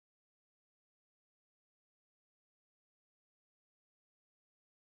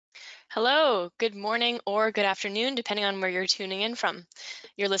Hello, good morning or good afternoon, depending on where you're tuning in from.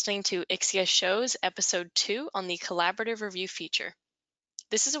 You're listening to IXIA Shows, Episode 2 on the Collaborative Review feature.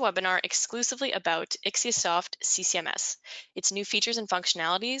 This is a webinar exclusively about IXIASOFT CCMS, its new features and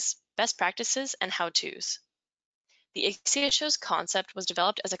functionalities, best practices, and how-tos. The IXIA Shows concept was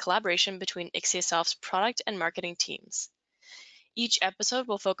developed as a collaboration between IXIASOFT's product and marketing teams. Each episode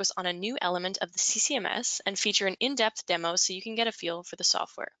will focus on a new element of the CCMS and feature an in-depth demo so you can get a feel for the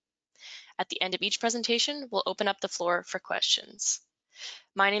software. At the end of each presentation, we'll open up the floor for questions.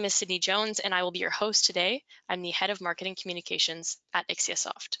 My name is Sydney Jones, and I will be your host today. I'm the Head of Marketing Communications at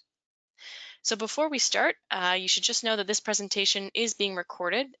IXIASOFT. So before we start, you should just know that this presentation is being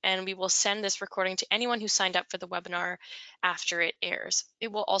recorded, and we will send this recording to anyone who signed up for the webinar after it airs.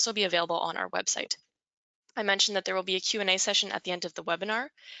 It will also be available on our website. I mentioned that there will be a Q&A session at the end of the webinar.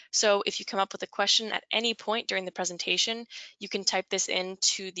 So if you come up with a question at any point during the presentation, you can type this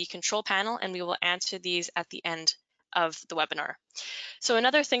into the control panel and we will answer these at the end of the webinar. So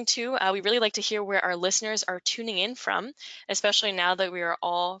another thing too, we really like to hear where our listeners are tuning in from, especially now that we are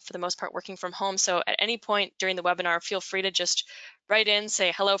all, for the most part, working from home. So at any point during the webinar, feel free to just write in,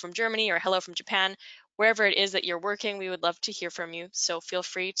 say hello from Germany or hello from Japan. Wherever it is that you're working, we would love to hear from you. So feel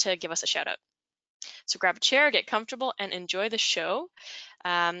free to give us a shout out. So grab a chair, get comfortable, and enjoy the show.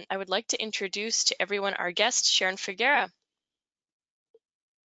 I would like to introduce to everyone our guest, Sharon Figueira.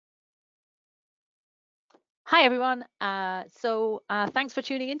 Hi, everyone. Thanks for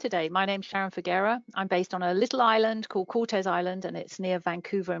tuning in today. My name's Sharon Figueira. I'm based on a little island called Cortes Island, and it's near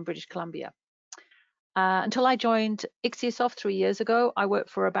Vancouver in British Columbia. Until I joined IXIASOFT 3 years ago, I worked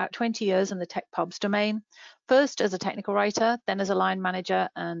for about 20 years in the tech pubs domain, first as a technical writer, then as a line manager,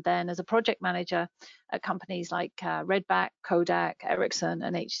 and then as a project manager at companies like Redback, Kodak, Ericsson,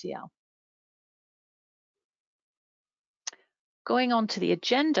 and HCL. Going on to the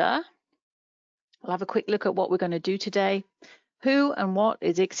agenda, we'll have a quick look at what we're going to do today. Who and what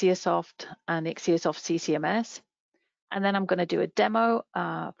is IXIASOFT and IXIASOFT CCMS? And then I'm going to do a demo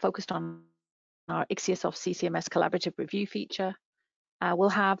focused on our IXIASOFT CCMS collaborative review feature. We'll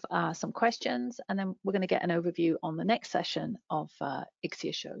have some questions, and then we're going to get an overview on the next session of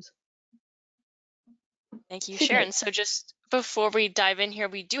IXIA shows. Thank you, Sydney. Sharon. So just before we dive in here,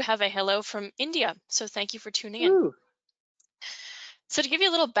 we do have a hello from India. So thank you for tuning in. Ooh. So to give you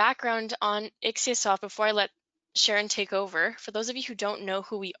a little background on IXIASOFT before I let Sharon take over, for those of you who don't know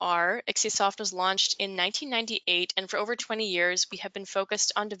who we are, IXIASOFT was launched in 1998, and for over 20 years, we have been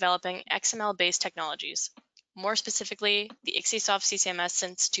focused on developing XML-based technologies, more specifically, the IXIASOFT CCMS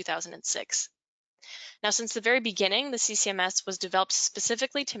since 2006. Now, since the very beginning, the CCMS was developed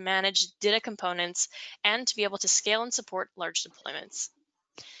specifically to manage data components and to be able to scale and support large deployments.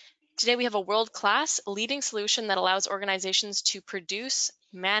 Today, we have a world-class leading solution that allows organizations to produce,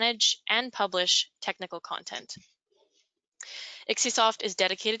 manage, and publish technical content. IXIASOFT is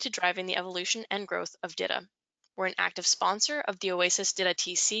dedicated to driving the evolution and growth of DITA. We're an active sponsor of the Oasis DITA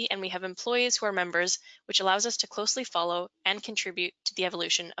TC, and we have employees who are members, which allows us to closely follow and contribute to the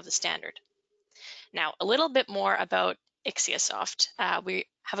evolution of the standard. Now, a little bit more about IXIASOFT. We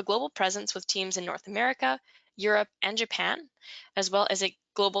have a global presence with teams in North America, Europe, and Japan, as well as a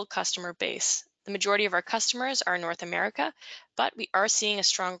global customer base. The majority of our customers are in North America, but we are seeing a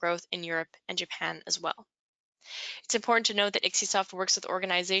strong growth in Europe and Japan as well. It's important to note that IXIASOFT works with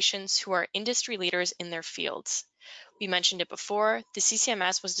organizations who are industry leaders in their fields. We mentioned it before, the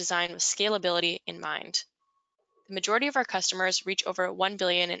CCMS was designed with scalability in mind. The majority of our customers reach over $1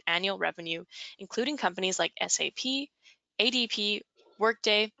 billion in annual revenue, including companies like SAP, ADP,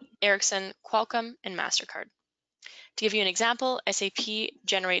 Workday, Ericsson, Qualcomm, and MasterCard. To give you an example, SAP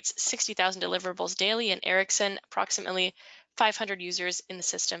generates 60,000 deliverables daily, and Ericsson approximately 500 users in the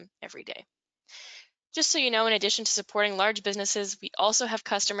system every day. Just so you know, in addition to supporting large businesses, we also have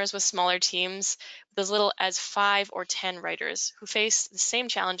customers with smaller teams with as little as 5 or 10 writers who face the same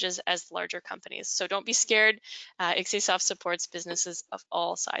challenges as larger companies. So don't be scared. IXIASOFT supports businesses of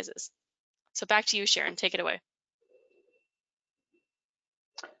all sizes. So back to you, Sharon. Take it away.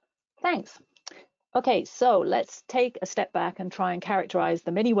 Thanks. Okay, so let's take a step back and try and characterize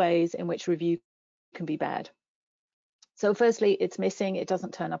the many ways in which review can be bad. So firstly, it's missing, it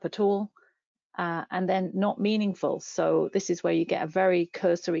doesn't turn up at all. And then not meaningful. So this is where you get a very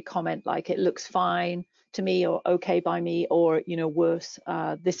cursory comment like it looks fine to me, or okay by me, or worse,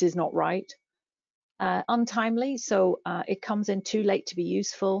 this is not right. Untimely, so it comes in too late to be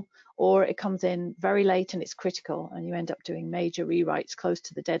useful, or it comes in very late and it's critical, and you end up doing major rewrites close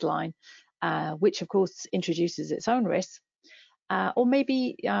to the deadline, which of course introduces its own risks. Or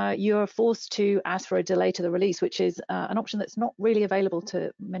maybe you're forced to ask for a delay to the release, which is an option that's not really available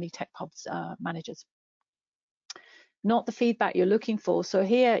to many TechPubs managers. Not the feedback you're looking for. So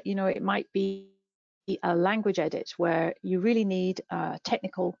here, it might be a language edit where you really need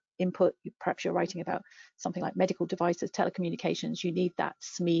technical input. Perhaps you're writing about something like medical devices, telecommunications. You need that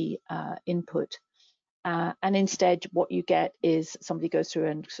SME input. And instead, what you get is somebody goes through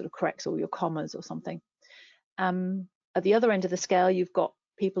and sort of corrects all your commas or something. At the other end of the scale, you've got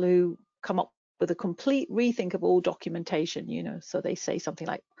people who come up with a complete rethink of all documentation, so they say something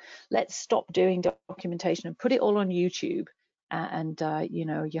like, let's stop doing documentation and put it all on YouTube.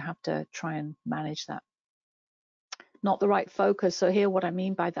 You have to try and manage that. Not the right focus. So here, what I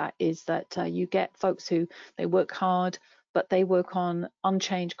mean by that is that you get folks who, they work hard, but they work on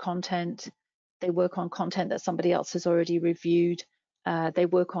unchanged content. They work on content that somebody else has already reviewed. They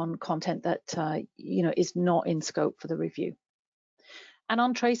work on content that is not in scope for the review. And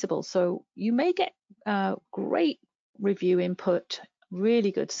untraceable. So you may get great review input,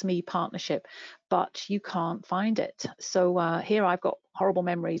 really good SME partnership, but you can't find it. So here I've got horrible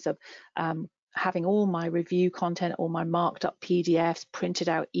memories of having all my review content, all my marked up PDFs, printed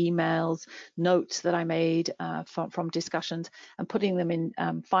out emails, notes that I made from discussions, and putting them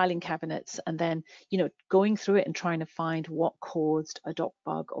in filing cabinets, and then going through it and trying to find what caused a doc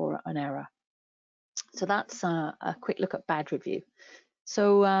bug or an error. So that's a quick look at bad review.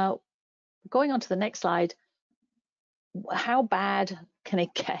 So going on to the next slide, how bad can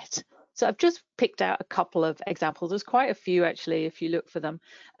it get? So I've just picked out a couple of examples. There's quite a few, actually, if you look for them.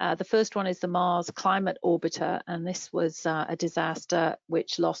 The first one is the Mars Climate Orbiter, and this was a disaster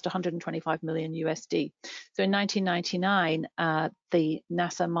which lost 125 million USD. So in 1999, the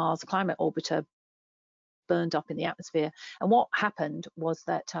NASA Mars Climate Orbiter burned up in the atmosphere. And what happened was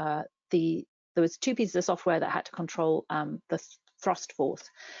that there was two pieces of software that had to control the thrust force.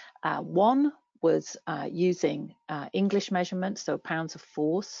 One was using English measurements, so pounds of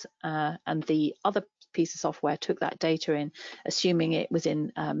force, and the other piece of software took that data in, assuming it was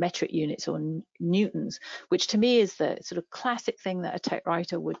in metric units or newtons, which to me is the sort of classic thing that a tech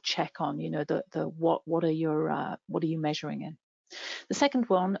writer would check on. What are you measuring in? The second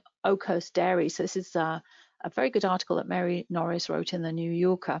one, Oakhurst Dairy. So this is a very good article that Mary Norris wrote in the New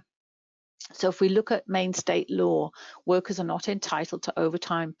Yorker. So if we look at Maine state law, workers are not entitled to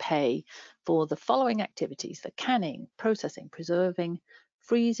overtime pay for the following activities: the canning, processing, preserving,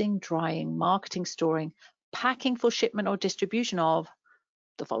 freezing, drying, marketing, storing, packing for shipment or distribution of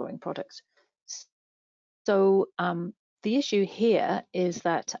the following products. So the issue here is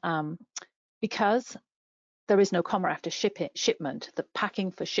that because there is no comma after shipment, the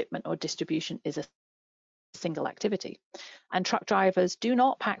packing for shipment or distribution is a single activity. And truck drivers do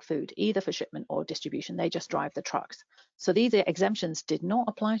not pack food either for shipment or distribution, they just drive the trucks. So these exemptions did not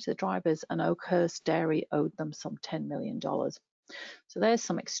apply to the drivers, and Oakhurst Dairy owed them some $10 million. So there's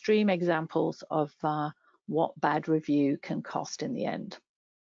some extreme examples of what bad review can cost in the end.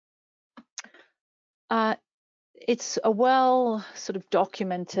 It's a well sort of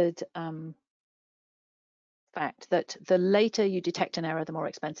documented fact that the later you detect an error, the more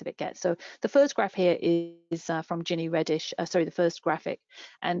expensive it gets. So the first graph here is from Ginny Reddish, the first graphic,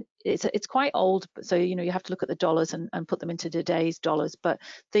 and it's quite old, so you have to look at the dollars and put them into today's dollars, but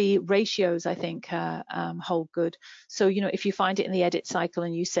the ratios I think hold good. So if you find it in the edit cycle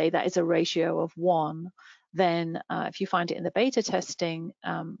and you say that is a ratio of 1, then if you find it in the beta testing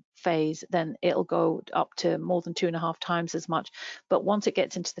phase, then it'll go up to more than 2.5 times as much. But once it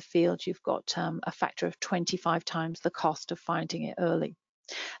gets into the field, you've got a factor of 25 times the cost of finding it early.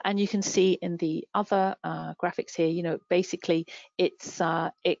 And you can see in the other graphics here, basically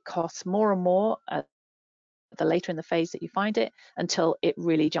it costs more and more the later in the phase that you find it, until it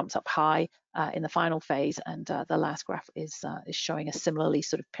really jumps up high in the final phase. And the last graph is showing a similarly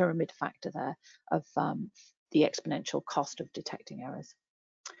sort of pyramid factor there of the exponential cost of detecting errors.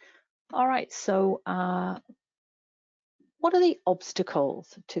 All right, so what are the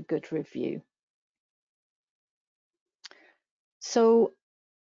obstacles to good review? So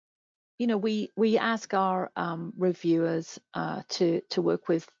we ask our reviewers to work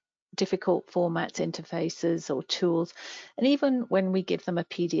with difficult formats, interfaces, or tools. And even when we give them a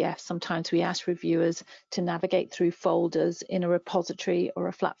PDF, sometimes we ask reviewers to navigate through folders in a repository or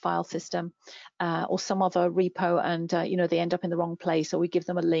a flat file system or some other repo, and they end up in the wrong place, or we give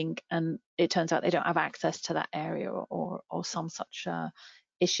them a link and it turns out they don't have access to that area or some such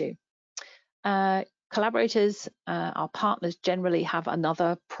issue. collaborators, our partners generally have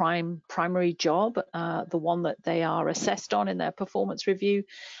another primary job, the one that they are assessed on in their performance review,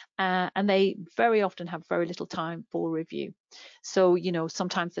 and they very often have very little time for review. So,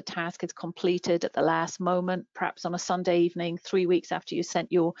 sometimes the task is completed at the last moment, perhaps on a Sunday evening, 3 weeks after you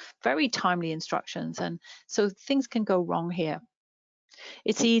sent your very timely instructions. And so things can go wrong here.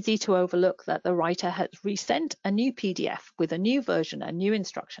 It's easy to overlook that the writer has resent a new PDF with a new version and new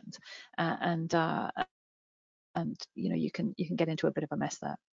instructions, and you can get into a bit of a mess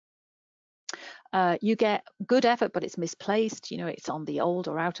there. You get good effort, but it's misplaced. It's on the old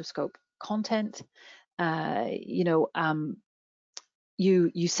or out of scope content.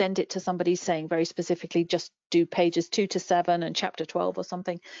 You send it to somebody saying very specifically, just do pages 2 to 7 and chapter 12 or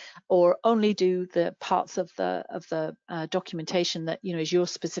something, or only do the parts of the documentation that is your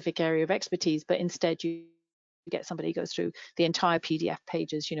specific area of expertise, but instead you get somebody who goes through the entire PDF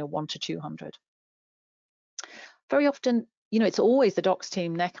pages, 1 to 200. Very often, it's always the docs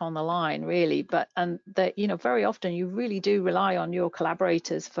team neck on the line, really, but very often you really do rely on your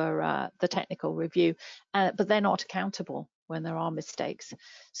collaborators for the technical review, but they're not accountable when there are mistakes.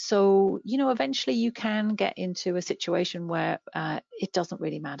 So, eventually you can get into a situation where it doesn't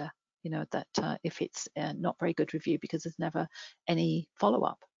really matter, that if it's not very good review, because there's never any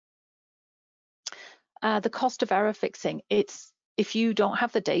follow-up. The cost of error fixing, if you don't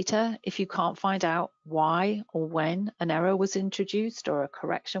have the data, if you can't find out why or when an error was introduced or a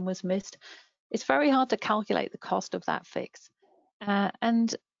correction was missed, it's very hard to calculate the cost of that fix.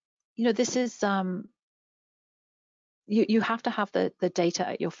 This is you have to have the data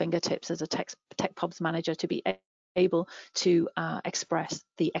at your fingertips as a TechPubs manager to be able to express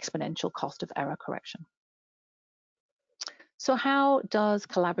the exponential cost of error correction. So how does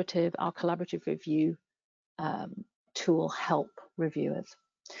our collaborative review tool help reviewers?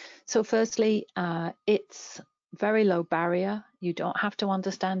 So firstly, it's very low barrier. You don't have to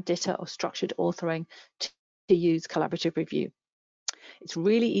understand DITA or structured authoring to use collaborative review. It's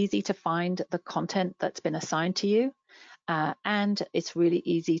really easy to find the content that's been assigned to you, and it's really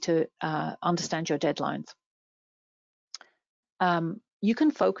easy to understand your deadlines. You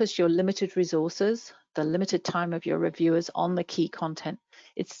can focus your limited resources, the limited time of your reviewers, on the key content.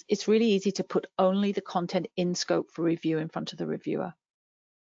 It's really easy to put only the content in scope for review in front of the reviewer.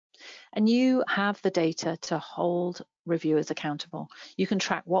 And you have the data to hold reviewers accountable. You can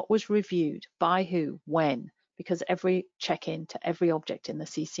track what was reviewed, by who, when, because every check-in to every object in the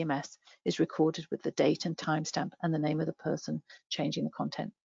CCMS is recorded with the date and timestamp and the name of the person changing the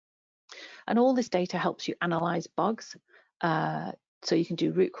content. And all this data helps you analyze bugs. So you can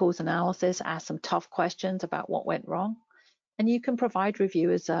do root cause analysis, ask some tough questions about what went wrong, and you can provide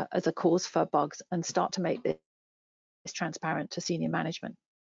reviewers as a cause for bugs and start to make this transparent to senior management.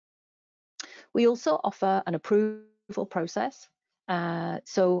 We also offer an approval process.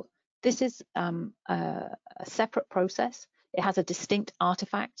 So this is a separate process. It has a distinct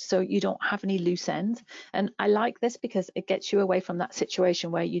artifact, so you don't have any loose ends. And I like this because it gets you away from that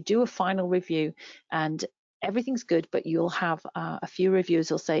situation where you do a final review and everything's good, but you'll have a few reviewers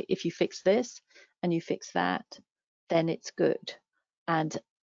who'll say, if you fix this and you fix that, then it's good. And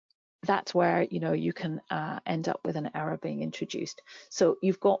that's where you can end up with an error being introduced. So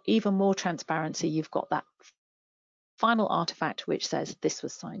you've got even more transparency. You've got that final artifact which says this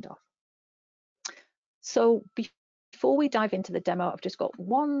was signed off. So before we dive into the demo, I've just got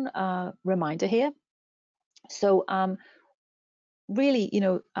one reminder here. So really,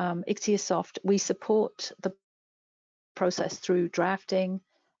 IXIASOFT, we support the process through drafting,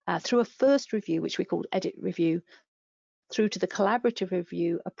 through a first review, which we call edit review, through to the collaborative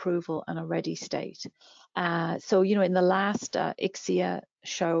review, approval, and a ready state. So, in the last IXIA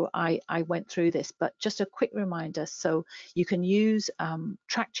show, I went through this, but just a quick reminder. So you can use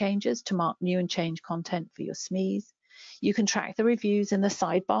track changes to mark new and change content for your SMEs. You can track the reviews in the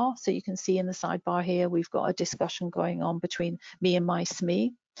sidebar. So you can see in the sidebar here, we've got a discussion going on between me and my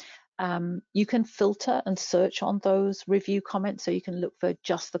SME. You can filter and search on those review comments. So you can look for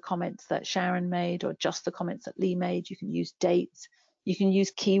just the comments that Sharon made or just the comments that Lee made. You can use dates. You can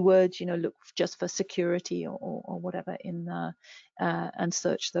use keywords, look just for security or whatever in and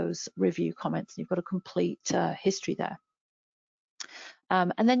search those review comments. You've got a complete history there.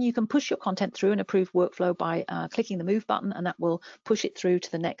 And then you can push your content through an approved workflow by clicking the move button, and that will push it through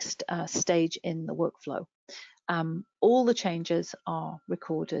to the next stage in the workflow. All the changes are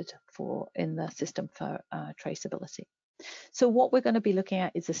recorded in the system for traceability. So what we're going to be looking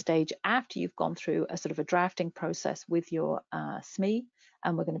at is a stage after you've gone through a sort of a drafting process with your SME,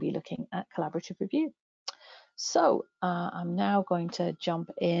 and we're going to be looking at collaborative review. So I'm now going to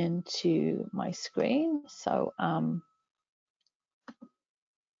jump into my screen. So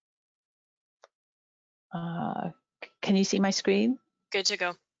can you see my screen? Good to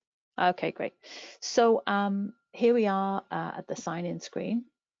go. Okay, great. So here we are at the sign-in screen.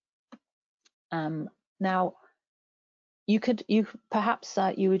 Now, you perhaps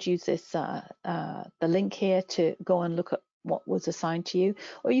you would use this the link here to go and look at what was assigned to you,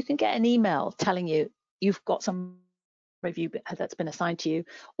 or you can get an email telling you you've got some review that's been assigned to you,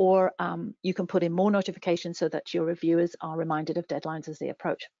 or you can put in more notifications so that your reviewers are reminded of deadlines as they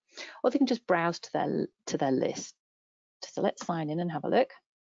approach, or they can just browse to their list. So let's sign in and have a look.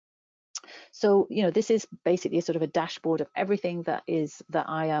 So, this is basically sort of a dashboard of everything that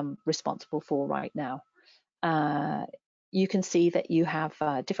I am responsible for right now. You can see that you have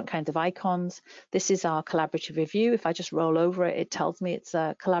different kinds of icons. This is our collaborative review. If I just roll over it, it tells me it's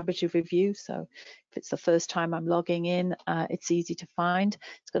a collaborative review. So if it's the first time I'm logging in, it's easy to find.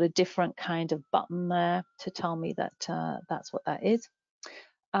 It's got a different kind of button there to tell me that that's what that is.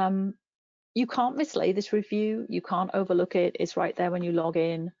 You can't mislay this review. You can't overlook it. It's right there when you log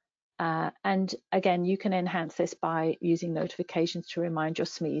in. And again, you can enhance this by using notifications to remind your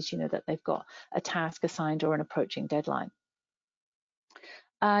SMEs, that they've got a task assigned or an approaching deadline.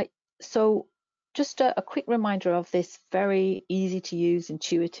 So just a quick reminder of this very easy to use,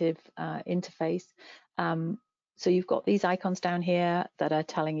 intuitive interface. So you've got these icons down here that are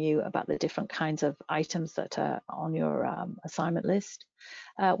telling you about the different kinds of items that are on your assignment list.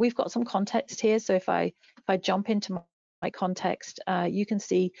 We've got some context here. So if I jump into my context, you can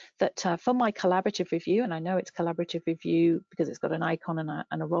see that for my collaborative review, and I know it's collaborative review because it's got an icon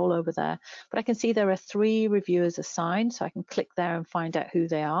and a roll over there, but I can see there are 3 reviewers assigned, so I can click there and find out who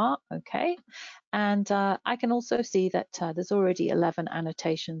they are. Okay, and I can also see that there's already 11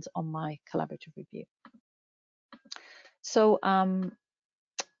 annotations on my collaborative review. So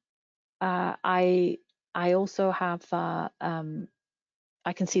I also have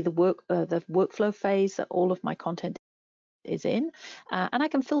I can see the workflow phase that all of my content is in, and I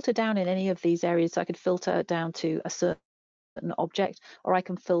can filter down in any of these areas. So I could filter down to a certain object, or I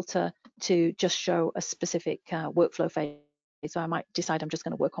can filter to just show a specific workflow phase. So I might decide I'm just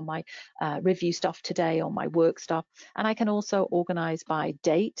going to work on my review stuff today, or my work stuff, and I can also organize by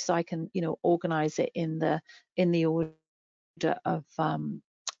date. So I can, organize it in the order of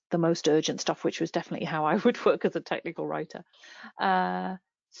the most urgent stuff, which was definitely how I would work as a technical writer.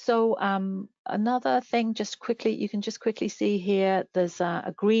 So another thing, you can just quickly see here, there's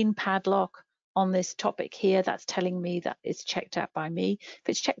a green padlock on this topic here. That's telling me that it's checked out by me. If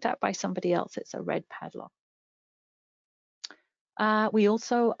it's checked out by somebody else, it's a red padlock. We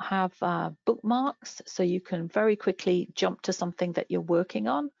also have bookmarks, so you can very quickly jump to something that you're working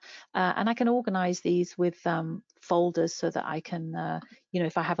on, and I can organize these with folders so that I can,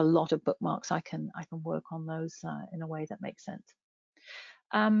 if I have a lot of bookmarks, I can work on those in a way that makes sense.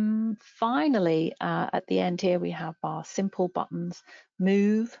 Finally, at the end here, we have our simple buttons.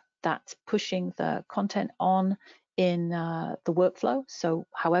 Move, that's pushing the content on in the workflow. So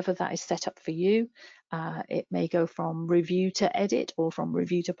however that is set up for you, it may go from review to edit or from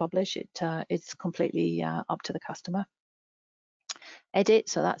review to publish. It's completely up to the customer. Edit,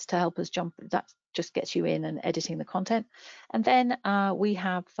 so that's to help us jump, that just gets you in and editing the content. And then we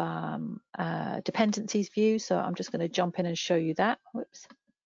have dependencies view, so I'm just going to jump in and show you that. Whoops.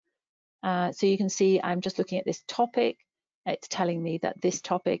 So you can see I'm just looking at this topic. It's telling me that this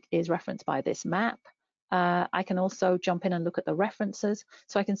topic is referenced by this map. I can also jump in and look at the references.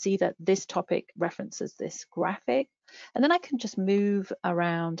 So I can see that this topic references this graphic. And then I can just move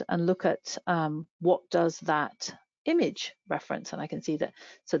around and look at what does that image reference. And I can see that,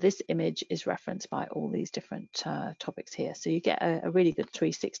 so this image is referenced by all these different topics here. So you get a really good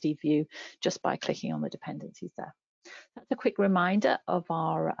 360 view just by clicking on the dependencies there. That's a quick reminder of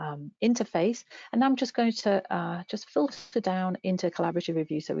our interface, and I'm just going to just filter down into collaborative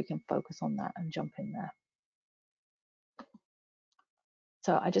review so we can focus on that and jump in there.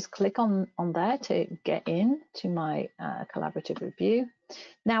 So I just click on there to get in to my collaborative review.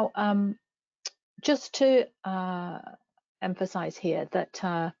 Now, just to emphasize here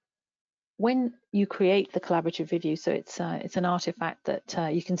that when you create the collaborative review, so it's an artifact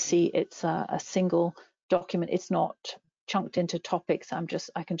that you can see it's a single document. It's not chunked into topics.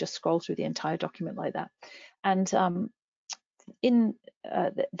 I can just scroll through the entire document like that. And in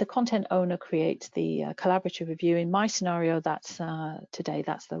the content owner creates the collaborative review. In my scenario, that's today,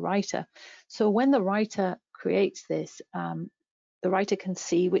 that's the writer. So when the writer creates this, the writer can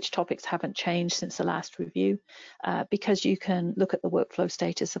see which topics haven't changed since the last review, because you can look at the workflow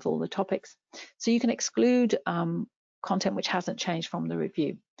status of all the topics. So you can exclude content which hasn't changed from the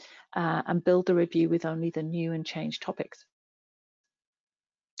review, and build the review with only the new and changed topics.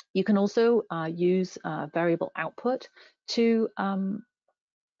 You can also use variable output to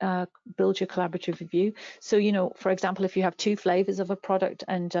build your collaborative review. So, you know, for example, if you have two flavors of a product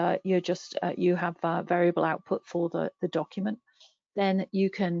and you have variable output for the document, then you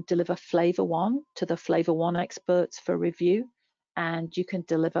can deliver flavor 1 to the flavor 1 experts for review, and you can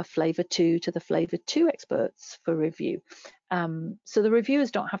deliver flavor 2 to the flavor 2 experts for review. So the reviewers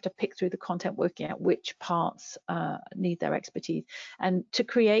don't have to pick through the content, working out which parts need their expertise. And to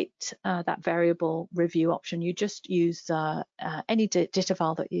create that variable review option, you just use any data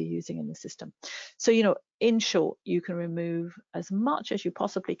file that you're using in the system. So, you know, in short, you can remove as much as you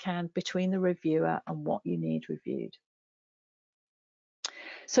possibly can between the reviewer and what you need reviewed.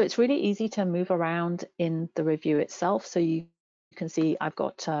 So it's really easy to move around in the review itself. So you can see I've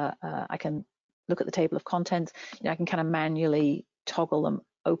got, I can look at the table of contents. You know, I can kind of manually toggle them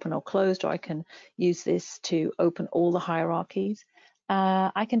open or closed, or I can use this to open all the hierarchies.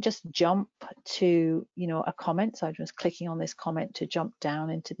 I can just jump to, you know, a comment. So I'm just clicking on this comment to jump down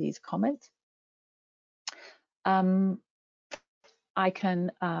into these comments. I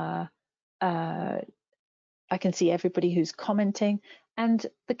can see everybody who's commenting. And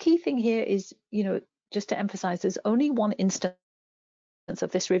the key thing here is, you know, just to emphasize, there's only one instance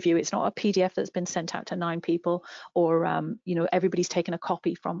of this review. It's not a PDF that's been sent out to 9 people, or you know, everybody's taken a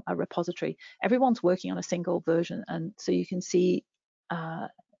copy from a repository. Everyone's working on a single version, and so you can see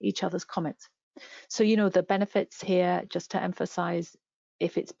each other's comments. So, you know, the benefits here, just to emphasize,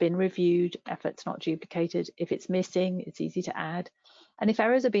 if it's been reviewed, effort's not duplicated. If it's missing, it's easy to add. And if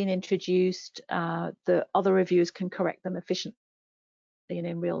errors are being introduced, the other reviewers can correct them efficiently and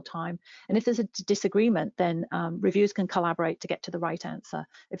in real time. And if there's a disagreement, then reviewers can collaborate to get to the right answer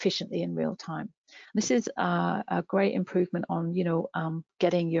efficiently in real time. This is a great improvement on, you know,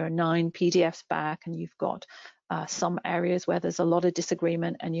 getting your 9 PDFs back, and you've got some areas where there's a lot of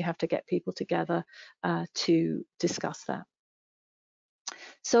disagreement and you have to get people together to discuss that.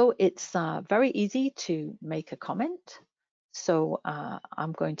 So it's very easy to make a comment. So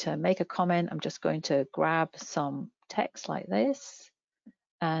I'm going to make a comment. I'm just going to grab some text like this,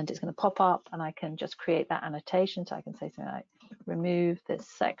 and it's going to pop up, and I can just create that annotation. So I can say something like, remove this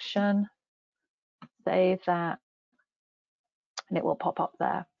section, save that, and it will pop up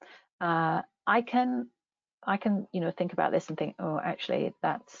there. I can, you know, think about this and think, oh, actually,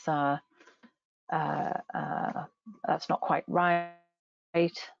 that's not quite right.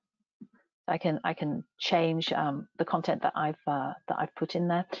 I can change the content that I've put in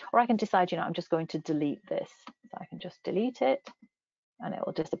there, or I can decide, you know, I'm just going to delete this. So I can just delete it, and it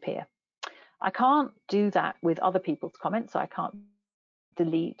will disappear. I can't do that with other people's comments, so I can't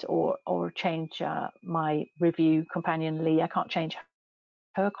delete or change my review companion Lee. I can't change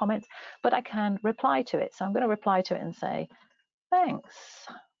her comments, but I can reply to it. So I'm going to reply to it and say, thanks.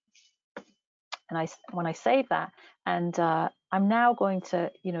 And when I save that, and I'm now going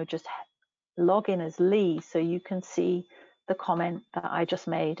to, you know, just log in as Lee, so you can see the comment that I just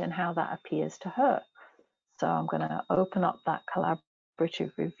made and how that appears to her. So I'm going to open up that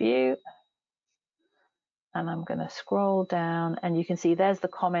collaborative review, and I'm going to scroll down, and you can see there's the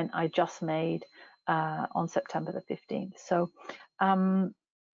comment I just made on September the 15th.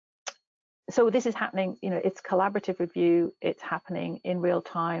 So this is happening, you know, it's collaborative review, it's happening in real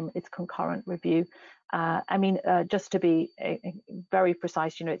time, it's concurrent review. I mean, just to be very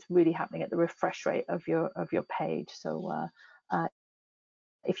precise, you know, it's really happening at the refresh rate of your page. So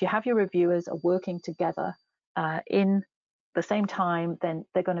if you have your reviewers are working together in the same time, then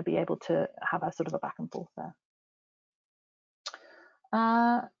they're going to be able to have a sort of a back and forth there.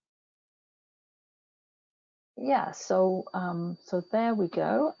 Yeah, so so there we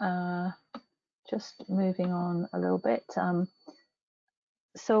go. Just moving on a little bit.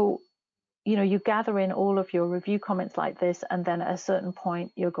 So, you know, you gather in all of your review comments like this, and then at a certain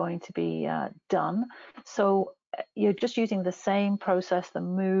point you're going to be done. So you're just using the same process, the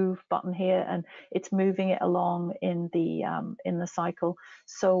move button here, and it's moving it along in the cycle.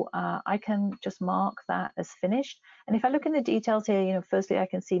 So I can just mark that as finished. And if I look in the details here, you know, firstly I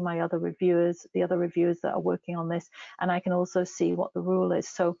can see my other reviewers, the other reviewers that are working on this, and I can also see what the rule is.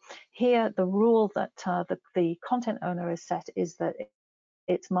 So here the rule that the content owner has set is that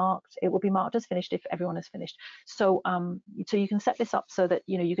it will be marked as finished if everyone is finished. So so you can set this up so that,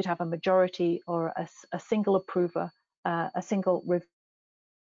 you know, you could have a majority or a single approver, a single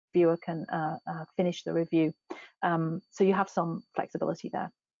reviewer can finish the review. So you have some flexibility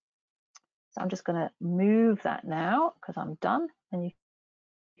there. So I'm just going to move that now because I'm done, and you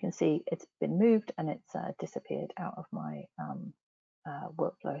can see it's been moved and it's disappeared out of my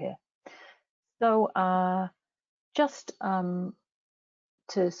workflow here. So just to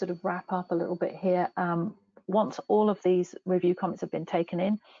sort of wrap up a little bit here, once all of these review comments have been taken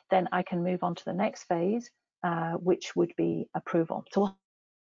in, then I can move on to the next phase, which would be approval. So we'll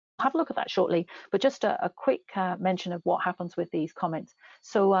have a look at that shortly, but just a quick mention of what happens with these comments.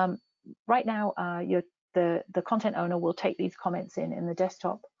 So right now, the content owner will take these comments in the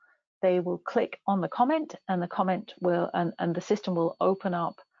desktop. They will click on the comment, and the comment will, and the system will open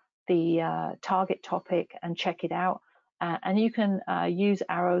up the target topic and check it out. And you can use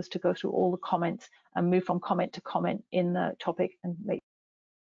arrows to go through all the comments and move from comment to comment in the topic and make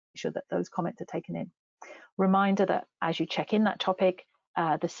sure that those comments are taken in. Reminder that as you check in that topic,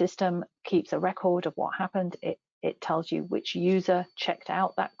 the system keeps a record of what happened. It tells you which user checked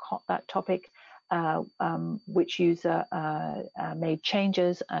out that topic, which user made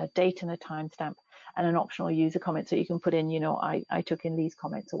changes, a date and a timestamp, and an optional user comment. So you can put in, you know, I took in these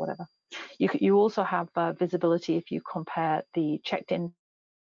comments or whatever. You also have visibility if you compare the checked in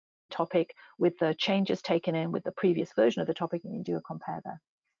topic with the changes taken in with the previous version of the topic, and you do a compare there.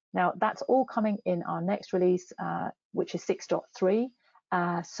 Now that's all coming in our next release, which is 6.3,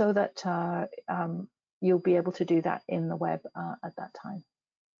 so that you'll be able to do that in the web at that time.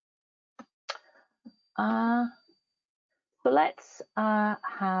 So let's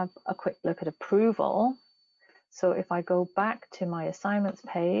have a quick look at approval. So if I go back to my assignments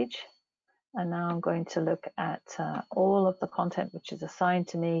page, and now I'm going to look at all of the content which is assigned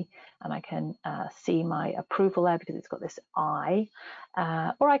to me, and I can see my approval there because it's got this I,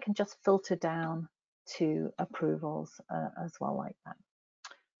 or I can just filter down to approvals as well like that.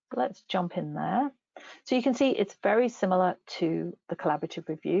 So let's jump in there. So you can see it's very similar to the collaborative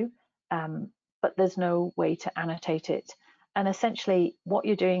review, but there's no way to annotate it. And essentially what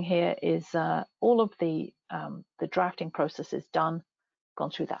you're doing here is all of the drafting process is done, gone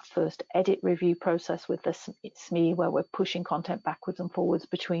through that first edit review process with the SME where we're pushing content backwards and forwards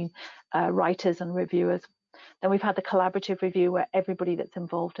between writers and reviewers. Then we've had the collaborative review where everybody that's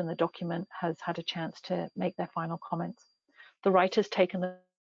involved in the document has had a chance to make their final comments. The writer's taken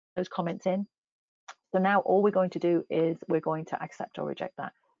those comments in. So now all we're going to do is we're going to accept or reject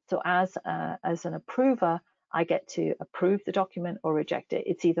that. So as an approver, I get to approve the document or reject it.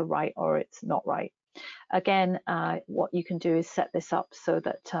 It's either right or it's not right. Again, what you can do is set this up so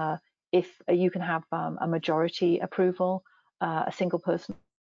that if you can have a majority approval, a single person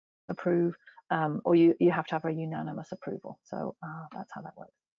approve, or you have to have a unanimous approval. So that's how that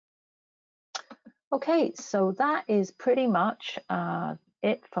works. Okay, so that is pretty much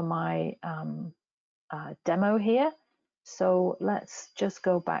it for my demo here. So let's just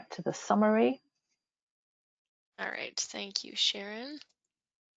go back to the summary. All right, thank you, Sharon.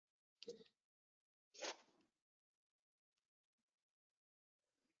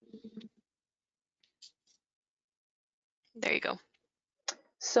 There you go.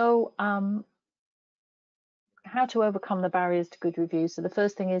 So how to overcome the barriers to good reviews. So the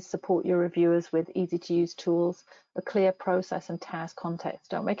first thing is support your reviewers with easy to use tools, a clear process and task context.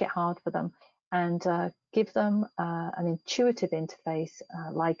 Don't make it hard for them, and give them an intuitive interface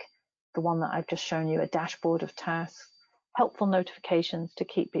like the one that I've just shown you, a dashboard of tasks, helpful notifications to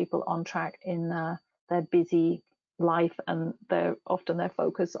keep people on track in their busy life and often their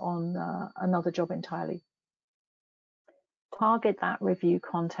focus on another job entirely. Target that review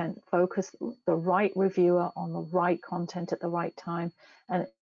content, focus the right reviewer on the right content at the right time, and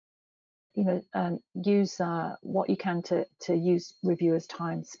use what you can to use reviewers'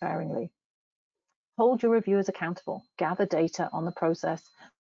 time sparingly. Hold your reviewers accountable, gather data on the process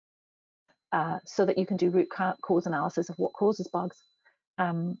so that you can do root cause analysis of what causes bugs.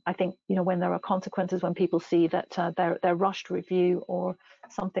 I think when there are consequences, when people see that their rushed review or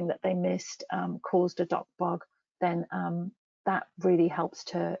something that they missed caused a doc bug, then that really helps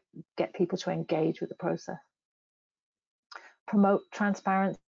to get people to engage with the process. Promote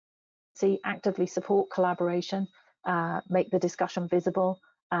transparency, actively support collaboration, make the discussion visible,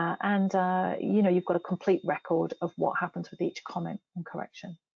 and you've got a complete record of what happens with each comment and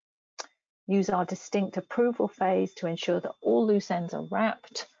correction. Use our distinct approval phase to ensure that all loose ends are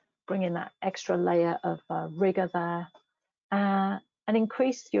wrapped, bring in that extra layer of rigor there, and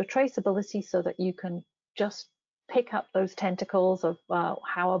increase your traceability so that you can just pick up those tentacles of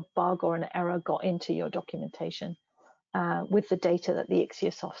how a bug or an error got into your documentation with the data that the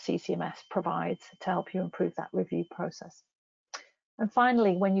IXIASOFT CCMS provides to help you improve that review process. And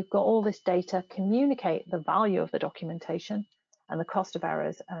finally, when you've got all this data, communicate the value of the documentation and the cost of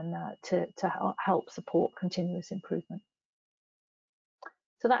errors, and to help support continuous improvement.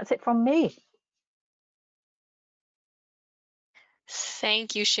 So that's it from me.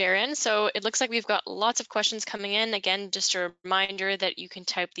 Thank you, Sharon. So it looks like we've got lots of questions coming in. Again, just a reminder that you can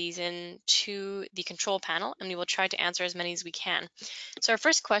type these in to the control panel, and we will try to answer as many as we can. So our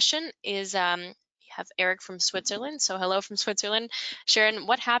first question is, we have Eric from Switzerland. So hello from Switzerland. Sharon,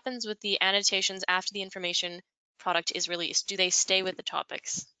 what happens with the annotations after the information product is released? Do they stay with the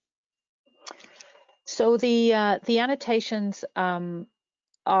topics? So the annotations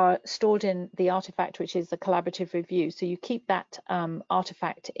are stored in the artifact, which is the collaborative review. So you keep that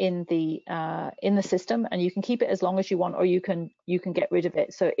artifact in the system, and you can keep it as long as you want, or you can get rid of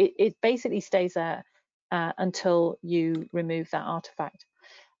it. So it basically stays there until you remove that artifact.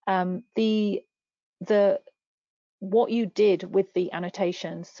 What you did with the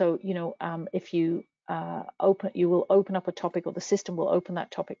annotations, so if you you will open up a topic, or the system will open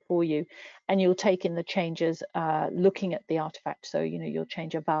that topic for you, and you'll take in the changes looking at the artifact. So you'll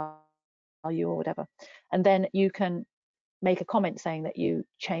change a value or whatever, and then you can make a comment saying that you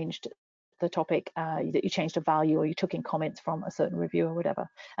changed the topic, that you changed a value, or you took in comments from a certain review or whatever,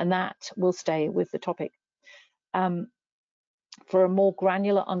 and that will stay with the topic. For a more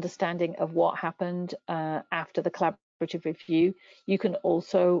granular understanding of what happened after the collaborative review, you can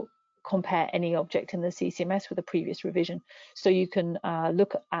also compare any object in the CCMS with a previous revision. So you can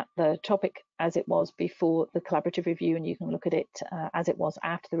look at the topic as it was before the collaborative review, and you can look at it as it was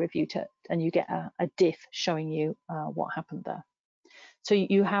after the review, and you get a diff showing you what happened there. So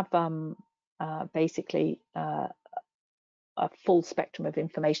you have basically a full spectrum of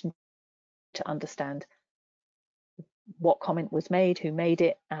information to understand what comment was made, who made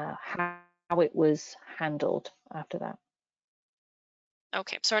it, how it was handled after that.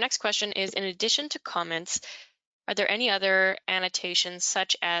 Okay, so our next question is, in addition to comments, are there any other annotations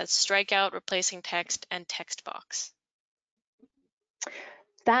such as strikeout, replacing text, and text box?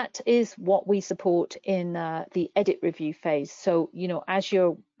 That is what we support in the edit review phase. So, as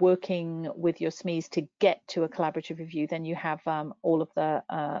you're working with your SMEs to get to a collaborative review, then you have all of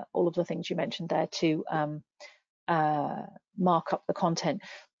the things you mentioned there to mark up the content.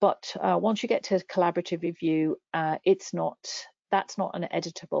 But once you get to collaborative review, that's not an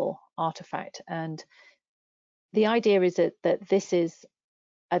editable artifact. And the idea is that this is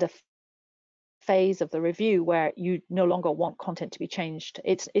at a phase of the review where you no longer want content to be changed.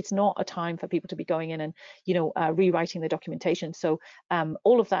 It's not a time for people to be going in and rewriting the documentation. So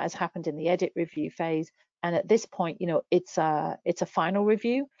all of that has happened in the edit review phase, and at this point, it's a final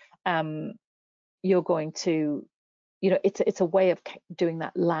review. You're going to it's a way of doing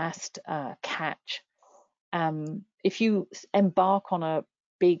that last catch. If you embark on a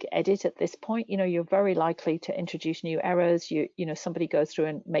big edit at this point, you're very likely to introduce new errors. Somebody goes through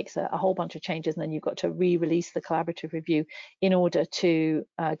and makes a whole bunch of changes, and then you've got to re-release the collaborative review in order to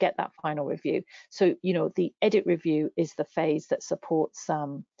get that final review. So the edit review is the phase that supports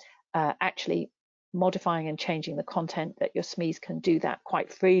actually modifying and changing the content, that your SMEs can do that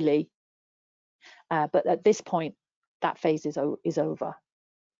quite freely. But at this point, that phase is over.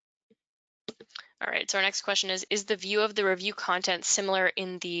 All right, so our next question is the view of the review content similar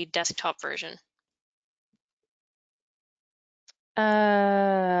in the desktop version?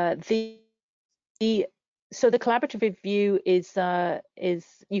 So the collaborative review is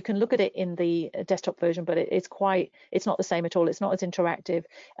you can look at it in the desktop version, but it's not the same at all. It's not as interactive.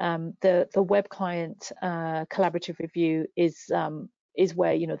 The web client collaborative review is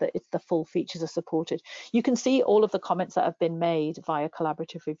where it's the full features are supported. You can see all of the comments that have been made via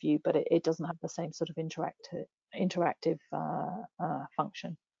collaborative review, but it doesn't have the same sort of interactive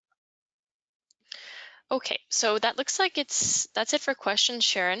function. Okay, so that looks like that's it for questions,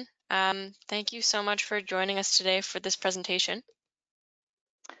 Sharon. Thank you so much for joining us today for this presentation.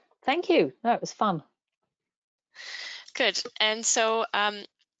 Thank you. No, it was fun. Good. And so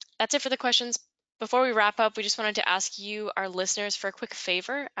that's it for the questions. Before we wrap up, we just wanted to ask you, our listeners, for a quick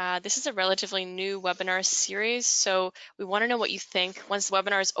favor. This is a relatively new webinar series, so we want to know what you think. Once the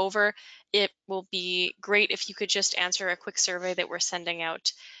webinar is over, it will be great if you could just answer a quick survey that we're sending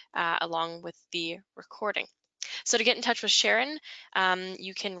out along with the recording. So to get in touch with Sharon,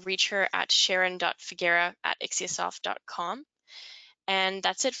 you can reach her at sharon.figueira@IXIASOFT.com. And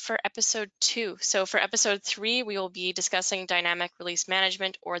that's it for episode 2. So for episode 3, we will be discussing dynamic release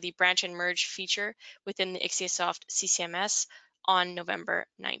management, or the branch and merge feature within the IXIASOFT CCMS, on November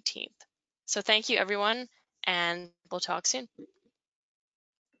 19th. So thank you, everyone, and we'll talk soon.